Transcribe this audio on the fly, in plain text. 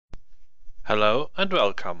Hello and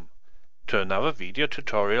welcome to another video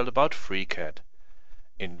tutorial about FreeCAD.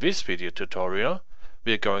 In this video tutorial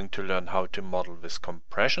we are going to learn how to model this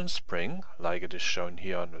compression spring like it is shown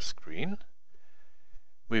here on the screen.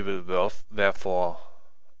 We will therefore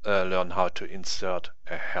learn how to insert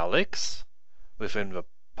a helix within the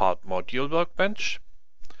part module workbench,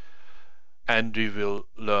 and we will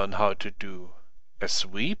learn how to do a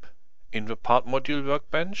sweep in the part module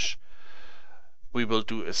workbench. We will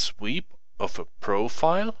do a sweep of a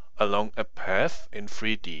profile along a path in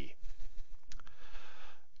 3D.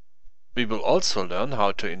 We will also learn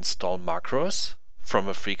how to install macros from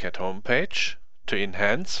a FreeCAD homepage to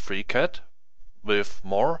enhance FreeCAD with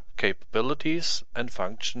more capabilities and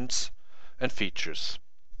functions and features.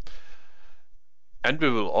 And we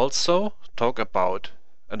will also talk about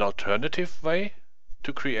an alternative way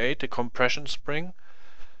to create a compression spring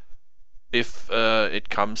if it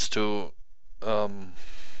comes to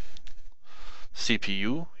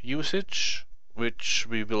CPU usage, which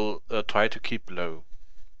we will try to keep low.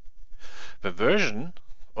 The version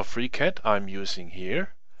of FreeCAD I'm using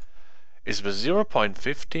here is the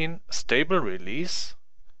 0.15 stable release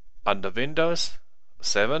under Windows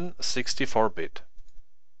 7 64-bit.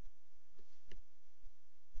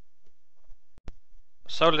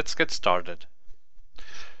 So let's get started.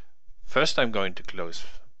 First I'm going to close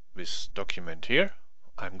this document here.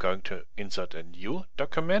 I'm going to insert a new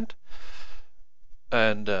document,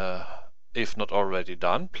 and if not already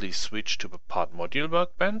done, please switch to the part module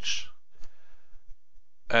workbench.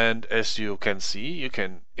 And as you can see, you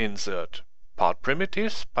can insert part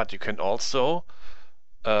primitives, but you can also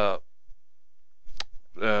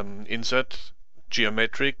insert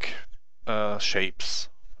geometric shapes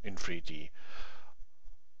in 3D.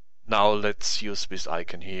 Now let's use this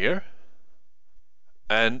icon here,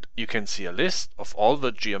 and you can see a list of all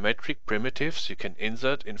the geometric primitives you can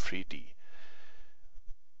insert in 3D.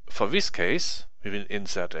 For this case, we will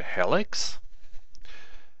insert a helix,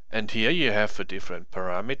 and here you have the different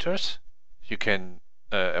parameters you can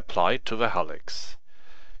apply to the helix.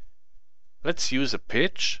 Let's use a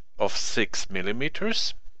pitch of 6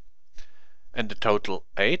 millimeters and a total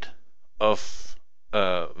 8 of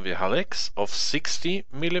the helix of 60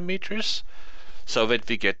 millimeters, so that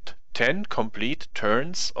we get 10 complete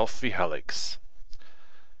turns of the helix.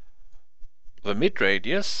 The mid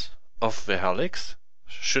radius of the helix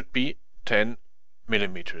should be 10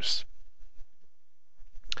 millimeters.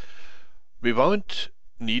 We won't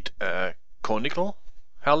need a conical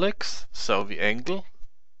helix, so the angle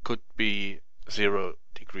could be 0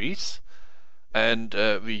 degrees, and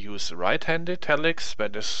we use a right-handed helix.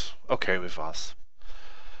 That is okay with us.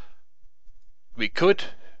 We could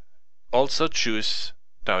also choose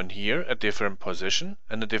down here a different position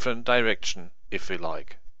and a different direction if we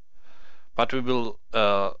like, but we will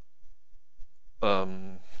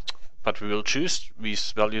choose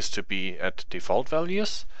these values to be at default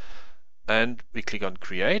values, and we click on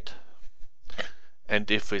Create.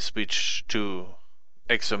 And if we switch to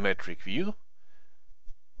Isometric View,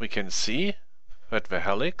 we can see that the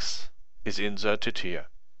helix is inserted here.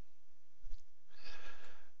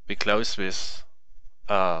 We close this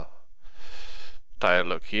dialog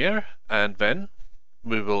here, and then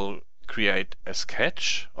we will create a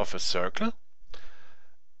sketch of a circle,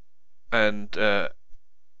 and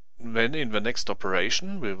then in the next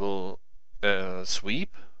operation we will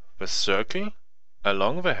sweep the circle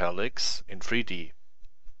along the helix in 3D.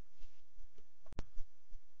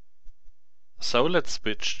 So let's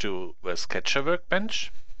switch to the Sketcher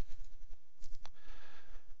workbench.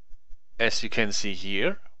 As you can see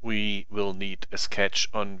here, we will need a sketch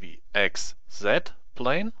on the XZ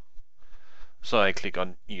plane. So I click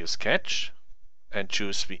on New Sketch and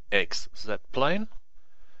choose the XZ plane.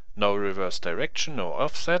 No reverse direction, no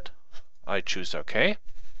offset. I choose OK.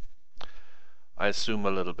 I zoom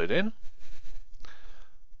a little bit in,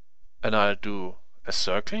 and I'll do a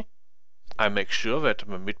circle. I make sure that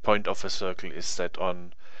the midpoint of the circle is set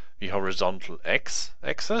on the horizontal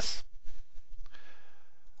x-axis.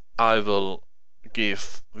 I will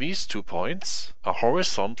give these 2 points a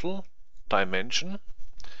horizontal dimension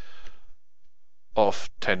of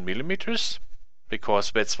 10 millimeters,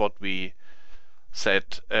 because that's what we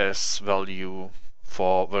set as value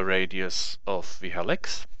for the radius of the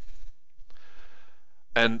helix.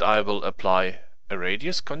 And I will apply a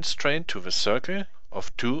radius constraint to the circle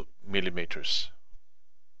of 2 millimeters.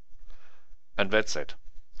 And that's it.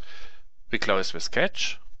 We close the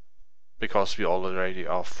sketch, because we already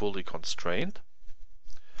are fully constrained.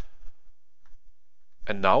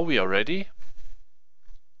 And now we are ready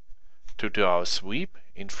to do our sweep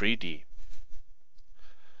in 3D.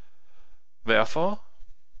 Therefore,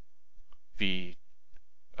 we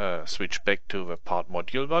switch back to the part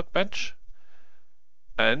module workbench,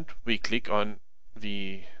 and we click on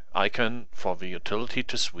the icon for the utility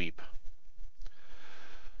to sweep.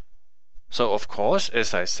 So of course,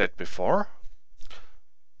 as I said before,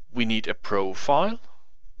 we need a profile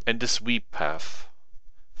and a sweep path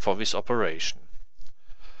for this operation.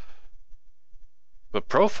 The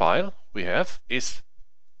profile we have is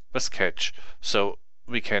the sketch, so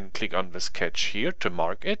we can click on the sketch here to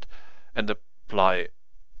mark it and apply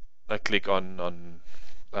a click on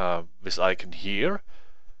this icon here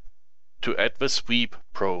to add the sweep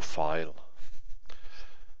profile.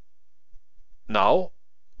 Now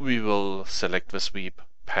we will select the sweep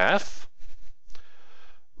path.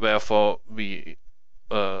 Therefore, it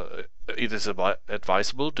is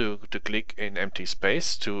advisable to click in empty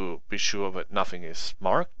space to be sure that nothing is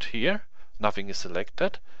marked here, nothing is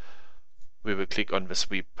selected. We will click on the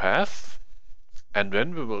sweep path, and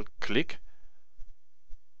then we will click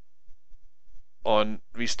on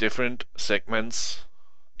these different segments.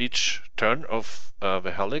 Each turn of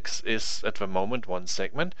the helix is at the moment one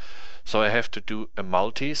segment, so I have to do a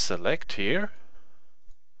multi-select here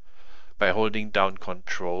by holding down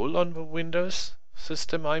Control on the Windows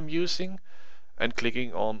system I'm using and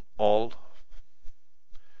clicking on all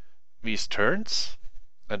these turns.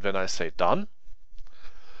 And when I say done,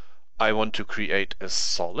 I want to create a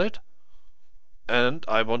solid and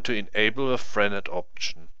I want to enable a Freenet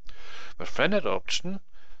option. The Freenet option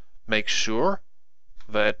makes sure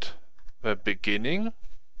that the beginning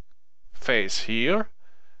phase here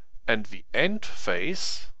and the end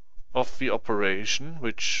phase of the operation,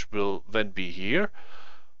 which will then be here,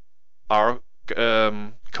 are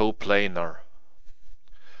coplanar.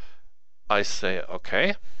 I say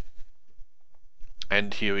OK,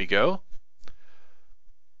 and here we go.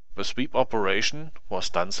 The sweep operation was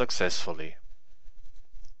done successfully.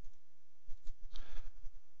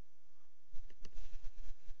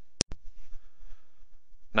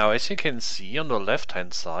 Now, as you can see on the left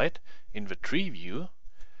hand side in the tree view,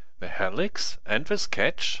 the helix and the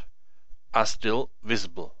sketch are still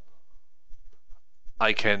visible.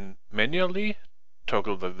 I can manually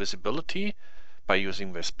toggle the visibility by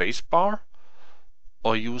using the spacebar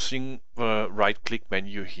or using the right-click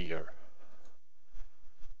menu here.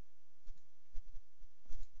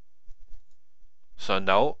 So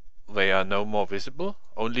now they are no more visible,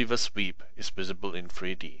 only the sweep is visible in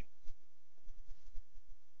 3D.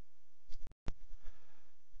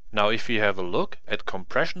 Now if we have a look at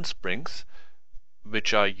compression springs,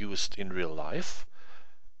 which are used in real life,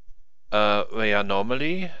 they are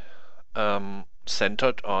normally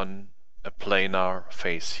centered on a planar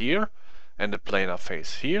face here and a planar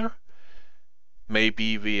face here.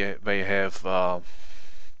 Maybe they have a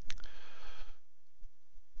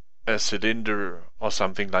cylinder or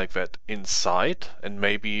something like that inside and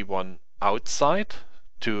maybe one outside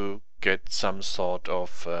to get some sort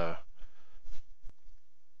of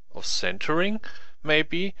centering,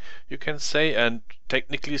 maybe you can say. And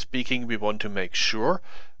technically speaking, we want to make sure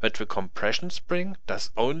that the compression spring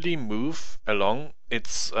does only move along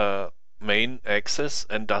its main axis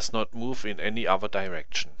and does not move in any other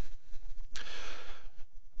direction.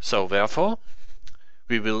 So therefore,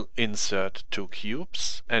 we will insert two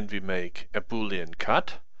cubes and we make a Boolean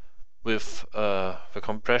cut with the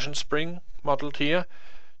compression spring modeled here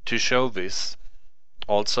to show this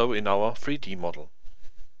also in our 3D model.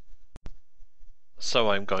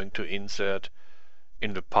 So I'm going to insert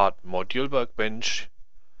in the part module workbench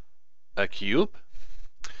a cube.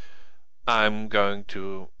 I'm going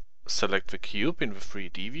to select the cube in the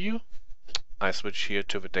 3D view. I switch here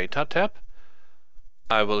to the data tab.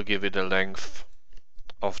 I will give it a length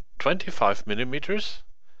of 25 millimeters,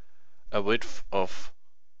 a width of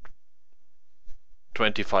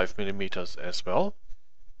 25 millimeters as well,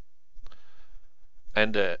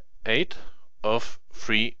 and a height of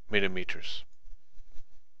 3 millimeters.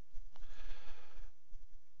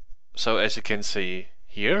 So as you can see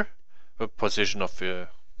here, the position of the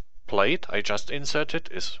plate I just inserted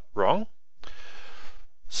is wrong.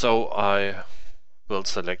 So I will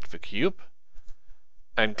select the cube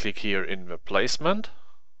and click here in the placement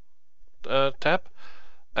tab,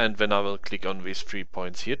 and then I will click on these 3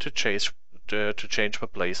 points here to change the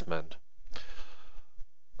placement.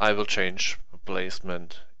 I will change the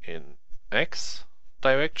placement in X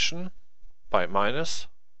direction by minus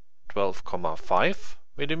 12,5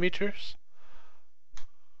 millimeters,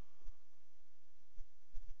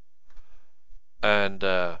 and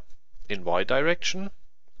in Y direction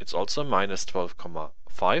it's also minus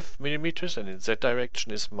 12,5 millimeters, and in Z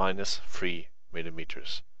direction is minus 3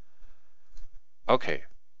 millimeters. Okay.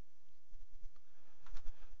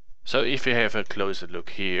 So if you have a closer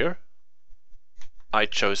look here, I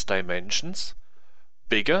chose dimensions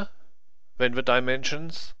bigger than the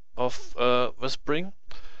dimensions of the spring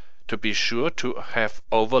to be sure to have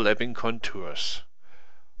overlapping contours.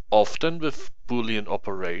 Often with Boolean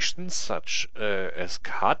operations such as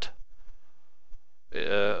cut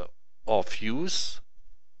or fuse,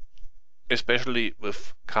 especially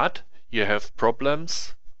with cut, you have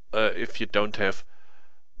problems if you don't have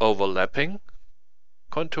overlapping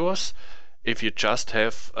contours. If you just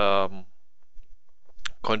have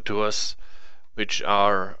contours which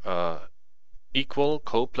are equal,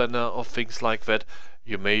 coplanar or things like that,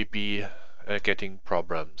 you may be getting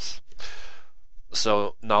problems.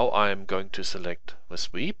 So now I'm going to select the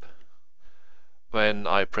sweep. When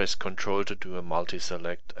I press Ctrl to do a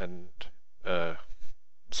multi-select and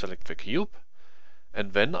select the cube,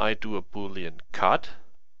 and then I do a Boolean cut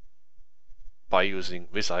by using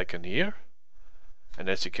this icon here, and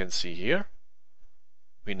as you can see here,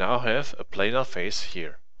 we now have a planar face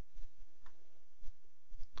here.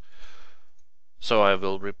 So I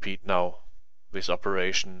will repeat now this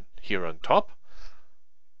operation here on top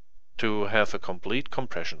to have a complete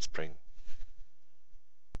compression spring.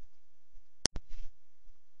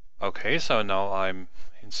 Okay, so now I'm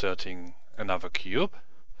inserting another cube.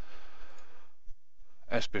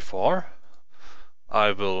 As before,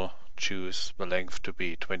 I will choose the length to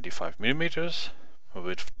be 25 millimeters, the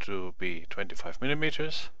width to be 25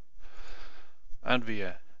 millimeters, and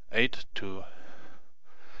the 8 to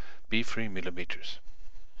be 3 millimeters.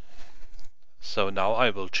 So now I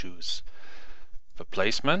will choose the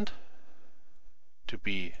placement to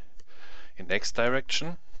be in X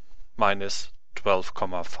direction, minus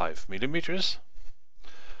 12,5 millimeters,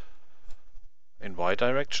 in Y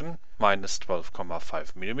direction, minus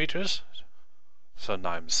 12,5 millimeters. So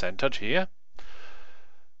now I'm centered here,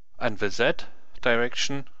 and the Z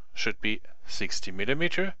direction should be 60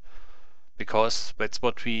 millimeter, because that's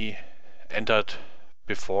what we entered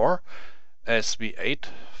before as the 8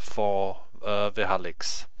 for the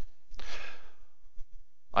helix.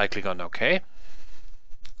 I click on OK.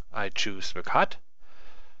 I choose the cut.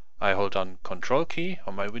 I hold on Control key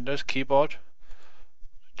on my Windows keyboard,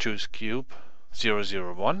 choose cube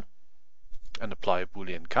 001 and apply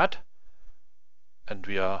Boolean cut, and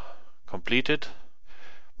we are completed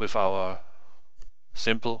with our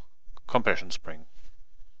simple compression spring.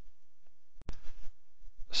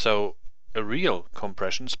 So a real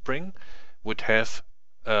compression spring would have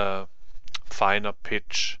a finer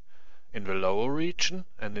pitch in the lower region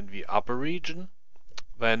and in the upper region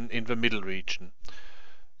than in the middle region.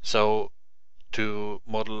 So to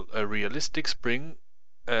model a realistic spring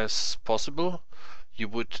as possible, you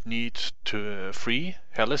would need 3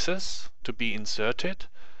 helices to be inserted,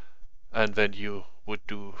 and then you would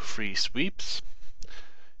do 3 sweeps,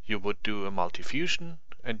 you would do a multi-fusion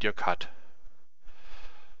and your cut.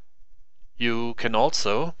 You can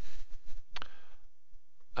also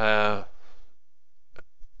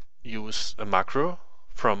use a macro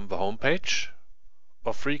from the homepage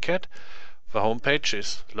of FreeCAD. The homepage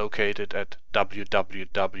is located at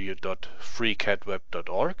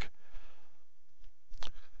www.freecadweb.org,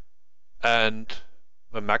 and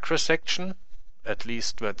the macro section, at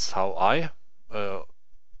least that's how I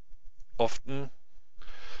often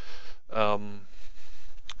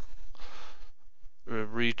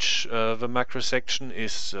reach the macro section,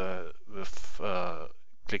 is with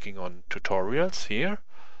clicking on tutorials here,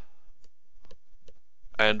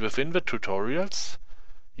 and within the tutorials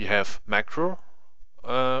you have macro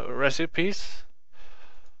recipes.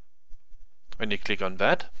 When you click on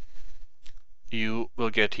that, you will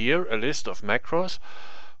get here a list of macros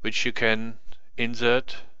which you can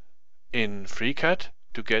insert in FreeCAD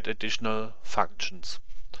to get additional functions.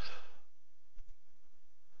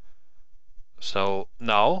 So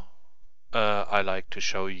now I like to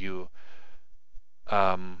show you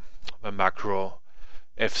a macro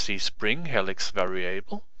FC spring helix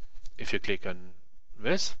variable. If you click on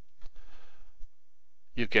this,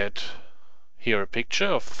 you get here a picture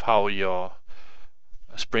of how your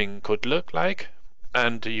spring could look like,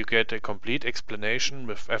 and you get a complete explanation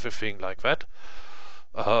with everything like that,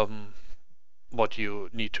 what you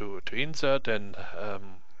need to insert, and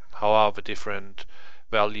how are the different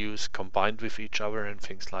values combined with each other and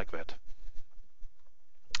things like that.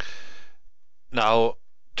 Now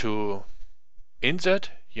to insert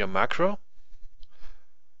your macro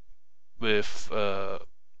within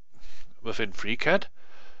FreeCAD,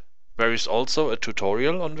 there is also a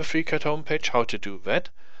tutorial on the FreeCAD homepage how to do that.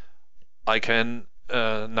 I can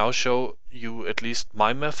now show you at least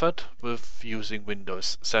my method with using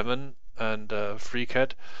Windows 7 and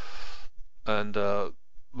FreeCAD, and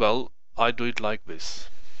Well, I do it like this.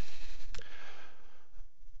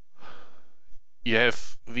 You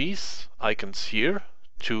have these icons here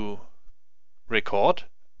to record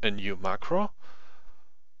a new macro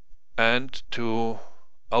and to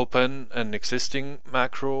open an existing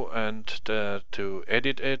macro and to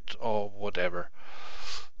edit it or whatever.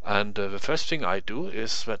 And the first thing I do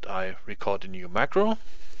is that I record a new macro.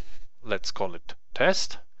 Let's call it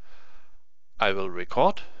test. I will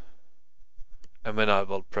record, and then I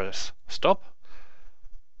will press stop.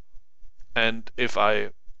 And if I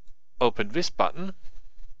open this button,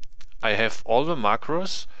 I have all the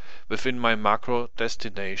macros within my macro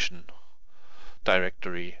destination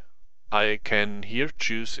directory. I can here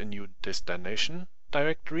choose a new destination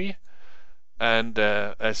directory, and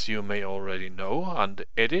as you may already know, under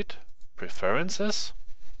Edit, Preferences,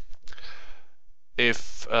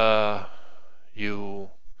 if you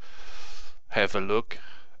have a look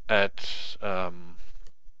at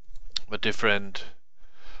the different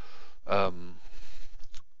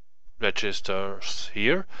registers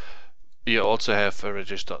here, you also have a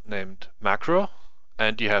register named macro,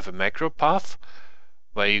 and you have a macro path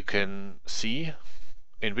where you can see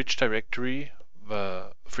in which directory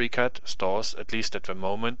the FreeCAD stores, at least at the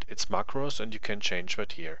moment, its macros, and you can change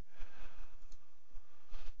that here.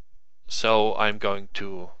 So I'm going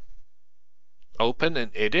to open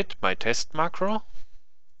and edit my test macro.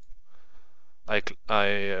 I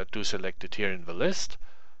do select it here in the list,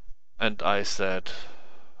 and I said,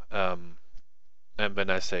 and when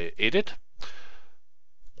I say edit,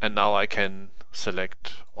 and now I can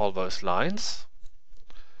select all those lines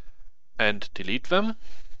and delete them,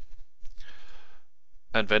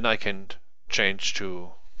 and then I can change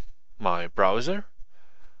to my browser.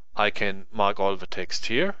 I can mark all the text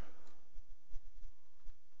here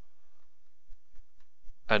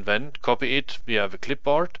and then copy it via the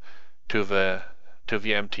clipboard to the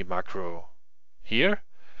empty macro here,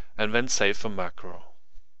 and then save the macro.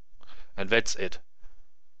 And that's it.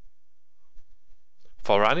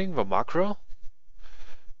 For running the macro,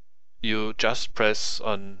 you just press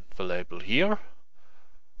on the label here,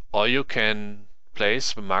 or you can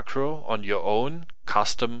place the macro on your own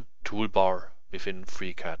custom toolbar within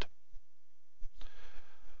FreeCAD.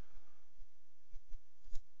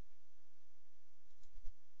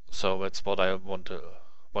 So that's what I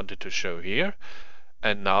wanted to show here.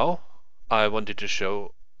 And now I wanted to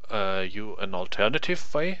show you an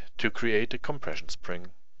alternative way to create a compression spring.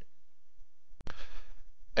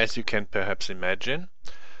 As you can perhaps imagine,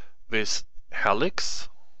 this helix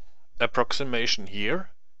approximation here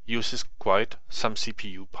uses quite some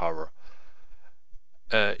CPU power.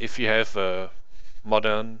 If you have a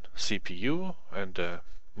modern CPU and a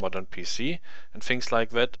modern PC and things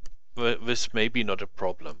like that, this may be not a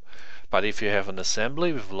problem. But if you have an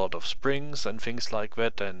assembly with a lot of springs and things like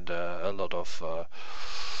that, and a lot of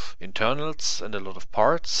internals and a lot of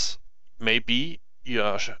parts, maybe you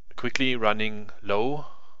are quickly running low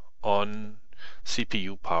on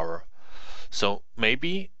CPU power. So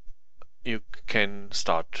maybe you can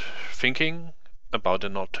start thinking about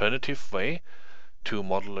an alternative way to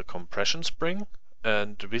model a compression spring,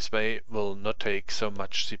 and this way will not take so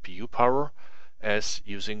much CPU power as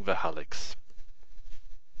using the helix.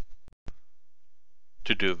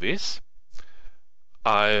 To do this,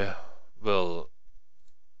 I will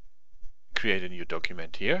create a new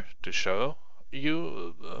document here to show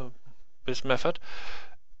you this method.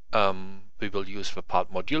 We will use the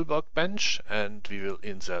part module workbench, and we will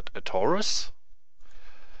insert a torus.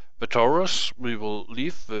 The torus we will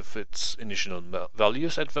leave with its initial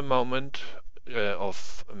values at the moment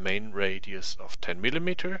of a main radius of 10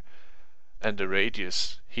 millimeter and the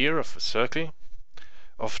radius here of the circle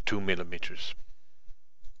of 2 millimeters.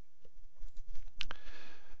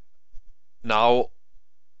 Now,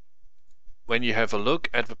 when you have a look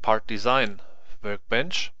at the part design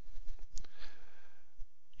workbench,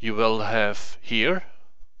 you will have here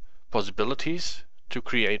possibilities to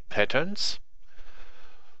create patterns,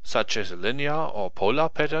 such as a linear or polar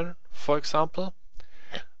pattern, for example.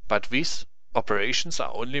 But these operations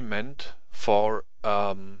are only meant for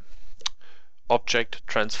object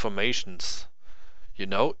transformations. You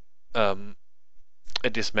know,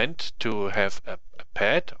 it is meant to have a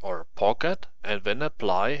pad or a pocket and then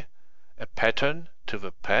apply a pattern to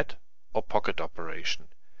the pad or pocket operation.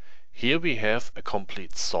 Here we have a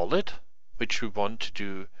complete solid, which we want to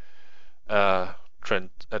do a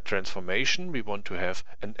transformation. We want to have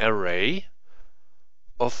an array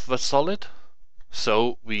of the solid,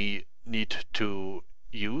 so we need to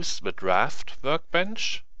use the draft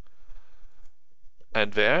workbench,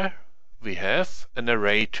 and there we have an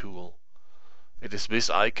array tool. It is this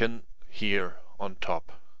icon here on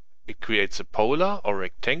top. it creates a polar or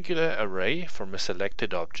rectangular array from a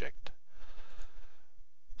selected object.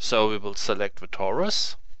 So we will select the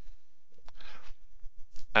torus,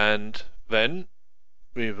 and then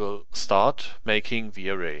we will start making the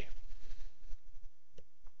array.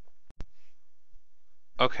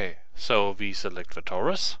 Okay, so we select the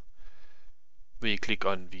torus, we click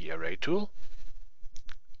on the array tool,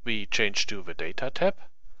 we change to the data tab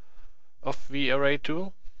of the array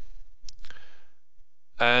tool,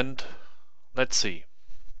 and let's see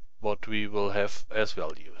what we will have as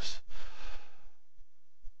values.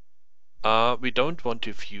 We don't want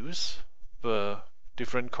to fuse the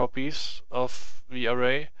different copies of the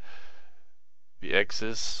array. The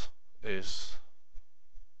axis is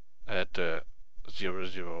at 0,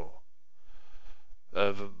 0.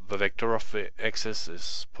 The vector of the axis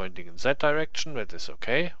is pointing in that direction, that is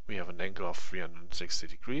okay. We have an angle of 360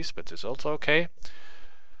 degrees, that is also okay.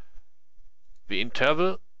 The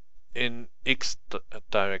interval in x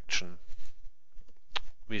direction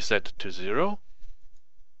we set to 0,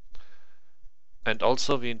 and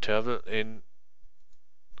also the interval in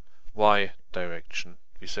y direction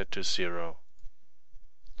we set to 0.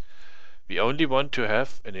 We only want to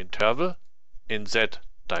have an interval in z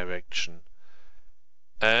direction,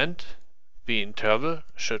 and the interval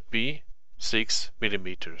should be 6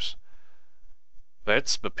 millimeters.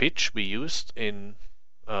 That's the pitch we used in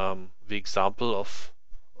the example of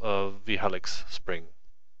the helix spring.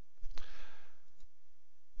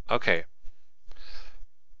 Okay.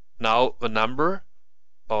 Now the number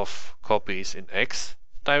of copies in x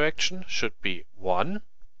direction should be 1.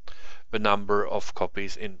 The number of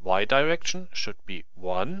copies in y direction should be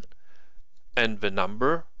 1. And the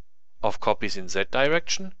number of copies in z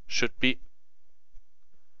direction should be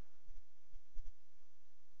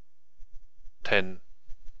 10.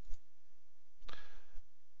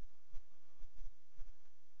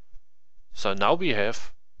 So now we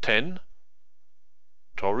have 10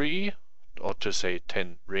 torii, or to say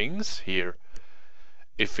 10 rings here.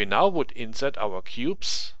 If we now would insert our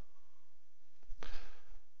cubes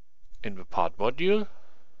in the part module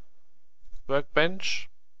workbench,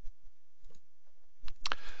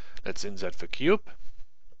 let's insert the cube.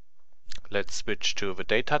 Let's switch to the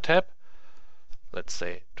data tab. Let's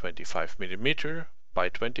say 25 millimeter by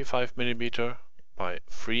 25 millimeter by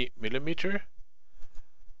 3 millimeter.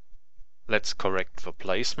 Let's correct the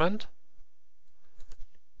placement.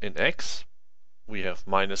 In x we have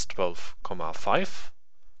minus 12,5.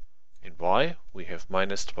 In y we have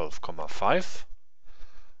minus 12,5.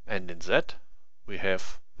 And in z we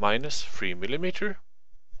have minus 3 millimeter.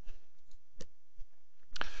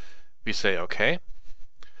 We say OK.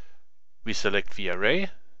 We select the array.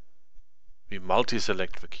 We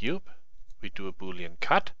multi-select the cube. We do a Boolean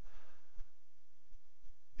cut.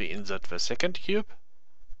 We insert the second cube.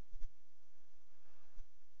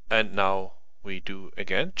 And now we do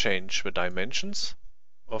again change the dimensions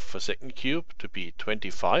of the second cube to be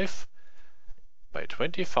 25 by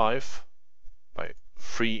 25 by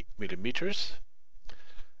 3 millimeters.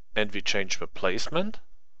 And we change the placement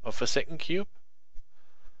of the second cube.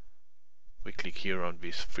 We click here on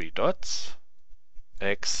these 3 dots.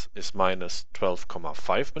 X is minus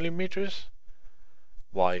 12,5 millimeters.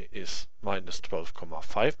 Y is minus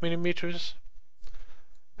 12,5 millimeters.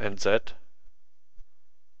 And Z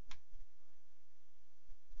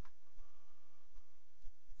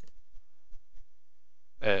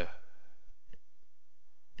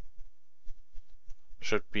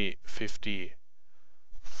should be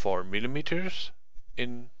 54 millimeters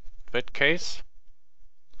in that case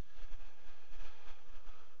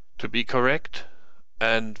to be correct.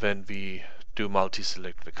 And when we do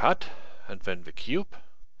multi-select the cut and then the cube,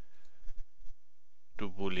 do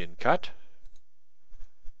Boolean cut,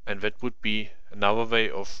 and that would be another way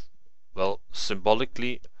of, well,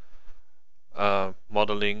 symbolically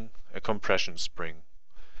modeling a compression spring.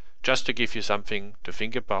 Just to give you something to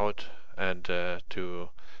think about and to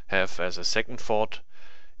have as a second thought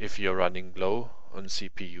if you're running low on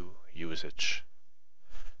CPU usage.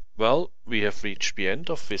 Well, we have reached the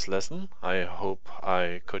end of this lesson. I hope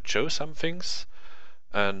I could show some things,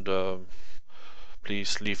 and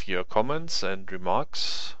please leave your comments and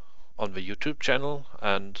remarks on the YouTube channel,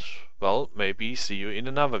 and well, maybe see you in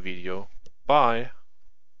another video. Bye!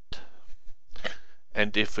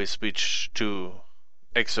 And if we switch to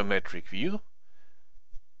axometric view,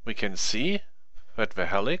 we can see that the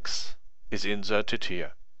helix is inserted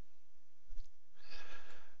here.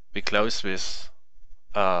 We close this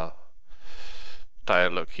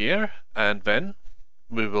dialog here, and then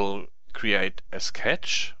we will create a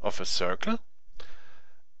sketch of a circle,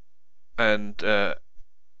 and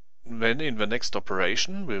then in the next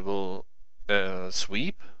operation we will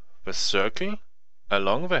sweep the circle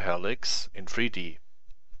along the helix in 3D.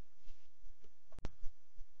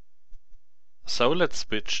 So let's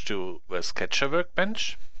switch to the Sketcher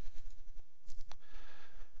workbench.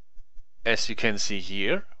 As you can see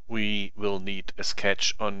here, we will need a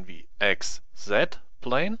sketch on the XZ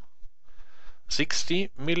plane,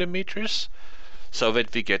 60 millimeters, so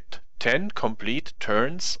that we get 10 complete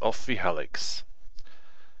turns of the helix.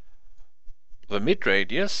 The mid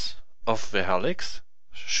radius of the helix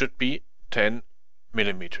should be 10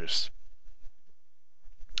 millimeters.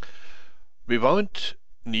 We won't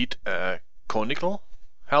need a conical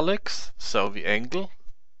helix, so the angle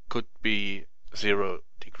could be 0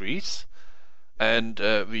 degrees, and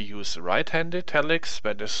we use a right-handed helix,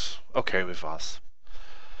 that is okay with us.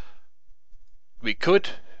 We could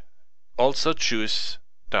also choose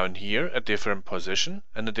down here a different position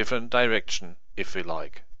and a different direction if we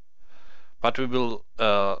like, but we will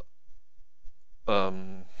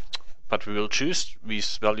choose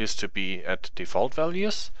these values to be at default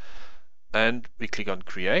values, and we click on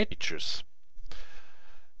Create Features.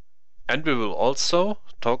 And we will also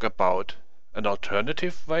talk about an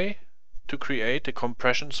alternative way to create a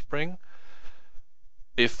compression spring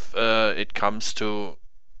if it comes to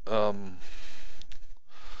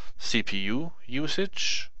CPU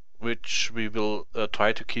usage, which we will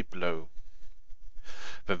try to keep low.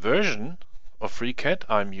 The version of FreeCAD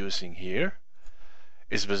I'm using here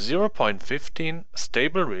is the 0.15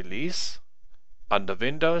 stable release under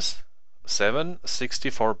Windows 7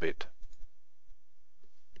 64-bit.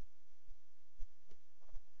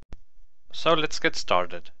 So let's get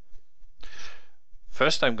started.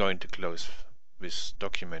 First I'm going to close this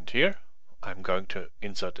document here. I'm going to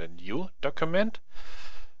insert a new document,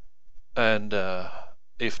 and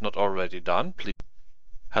if not already done, please.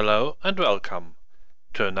 Hello and welcome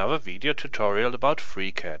to another video tutorial about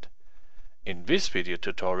FreeCAD. In this video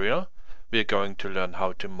tutorial we are going to learn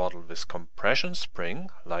how to model this compression spring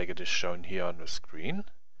like it is shown here on the screen.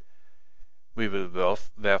 We will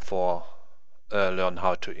therefore learn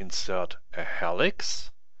how to insert a helix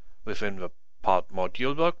within the part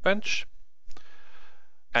module workbench,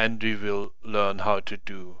 and we will learn how to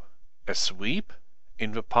do a sweep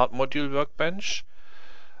in the part module workbench.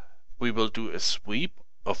 We will do a sweep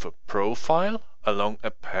of a profile along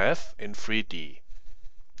a path in 3D.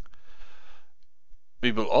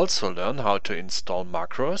 We will also learn how to install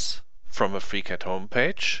macros from a FreeCAD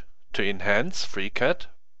homepage to enhance FreeCAD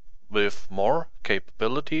with more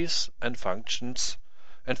capabilities and functions,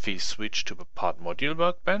 and we switch to the part module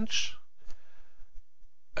workbench.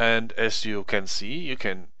 And as you can see, you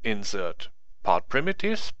can insert part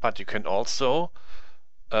primitives, but you can also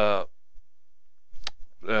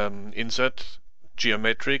insert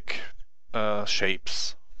geometric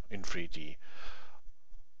shapes in 3D.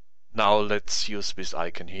 Now let's use this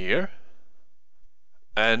icon here,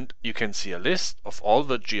 and you can see a list of all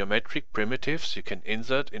the geometric primitives you can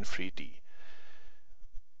insert in 3D.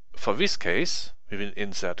 For this case, we will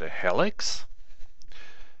insert a helix,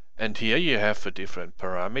 and here you have the different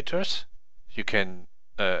parameters you can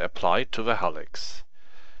apply to the helix.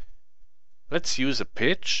 Let's use a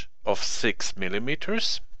pitch of 6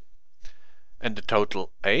 millimeters and a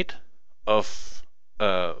total 8 of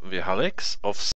the helix of